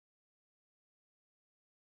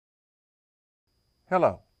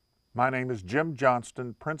Hello, my name is Jim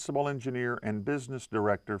Johnston, Principal Engineer and Business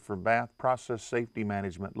Director for Bath Process Safety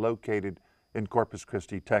Management located in Corpus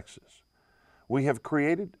Christi, Texas. We have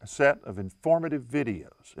created a set of informative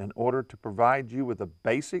videos in order to provide you with a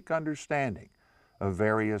basic understanding of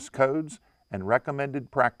various codes and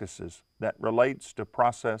recommended practices that relates to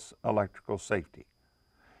process electrical safety.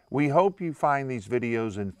 We hope you find these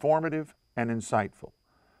videos informative and insightful.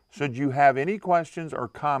 Should you have any questions or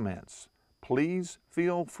comments, please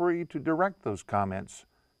feel free to direct those comments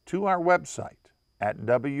to our website at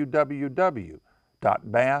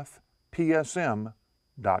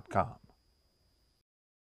www.bathpsm.com.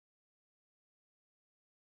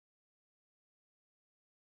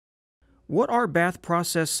 What are Bath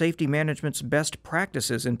Process Safety Management's best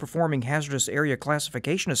practices in performing hazardous area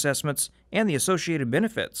classification assessments and the associated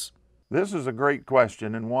benefits? This is a great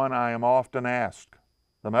question and one I am often asked.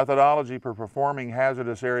 The methodology for performing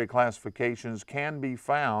hazardous area classifications can be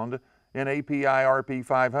found in API RP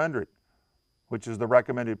 500, which is the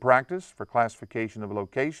recommended practice for classification of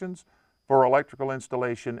locations for electrical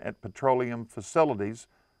installation at petroleum facilities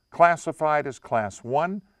classified as Class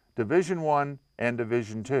 1, Division 1, and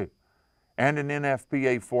Division 2. And in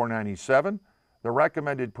NFPA 497, the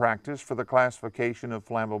recommended practice for the classification of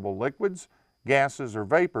flammable liquids, gases, or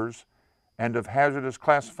vapors, and of hazardous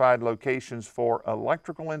classified locations for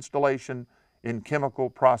electrical installation in chemical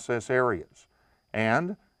process areas,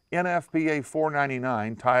 and NFPA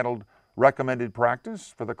 499 titled Recommended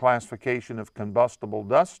Practice for the Classification of Combustible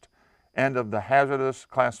Dust and of the Hazardous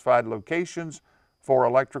Classified Locations for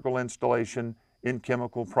Electrical Installation in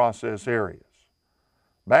Chemical Process Areas.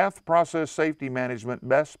 Bath Process Safety Management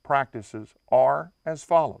best practices are as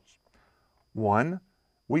follows. 1.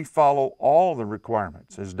 We follow all the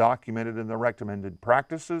requirements as documented in the recommended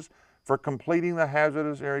practices for completing the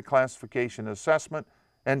hazardous area classification assessment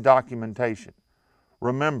and documentation.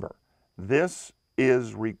 Remember, this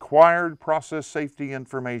is required process safety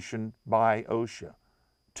information by OSHA.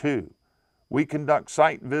 2. We conduct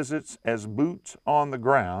site visits as boots on the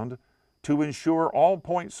ground to ensure all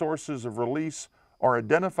point sources of release are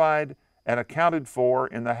identified and accounted for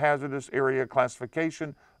in the hazardous area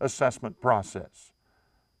classification assessment process.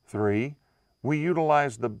 3. We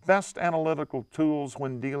utilize the best analytical tools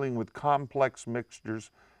when dealing with complex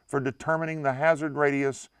mixtures for determining the hazard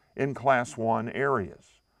radius in Class 1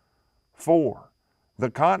 areas. 4.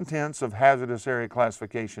 The contents of hazardous area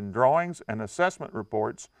classification drawings and assessment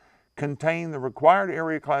reports contain the required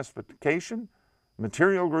area classification,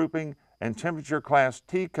 material grouping, and temperature class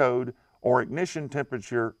T code or ignition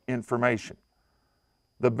temperature information.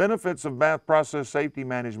 The benefits of Bath Process Safety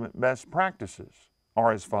Management best practices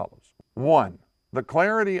are as follows. 1. The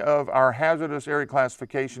clarity of our hazardous area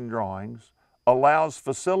classification drawings allows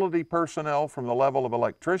facility personnel from the level of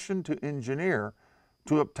electrician to engineer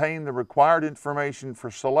to obtain the required information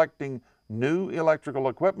for selecting new electrical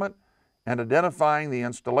equipment and identifying the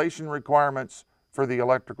installation requirements for the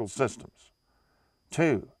electrical systems.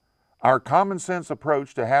 2. Our common sense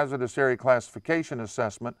approach to hazardous area classification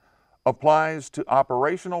assessment applies to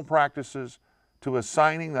operational practices to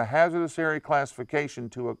assigning the hazardous area classification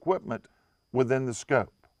to equipment within the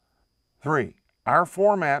scope. 3. Our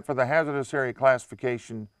format for the hazardous area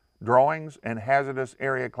classification drawings and hazardous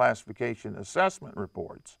area classification assessment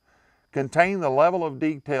reports contain the level of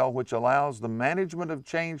detail which allows the management of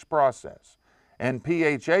change process and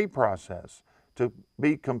PHA process to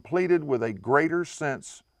be completed with a greater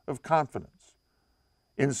sense of confidence.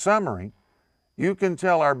 In summary, you can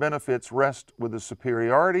tell our benefits rest with the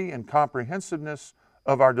superiority and comprehensiveness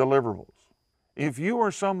of our deliverables. If you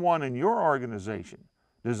or someone in your organization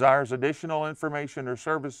desires additional information or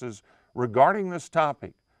services regarding this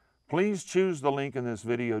topic, please choose the link in this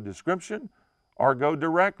video description or go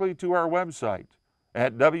directly to our website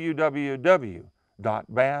at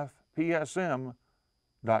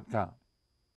www.bathpsm.com.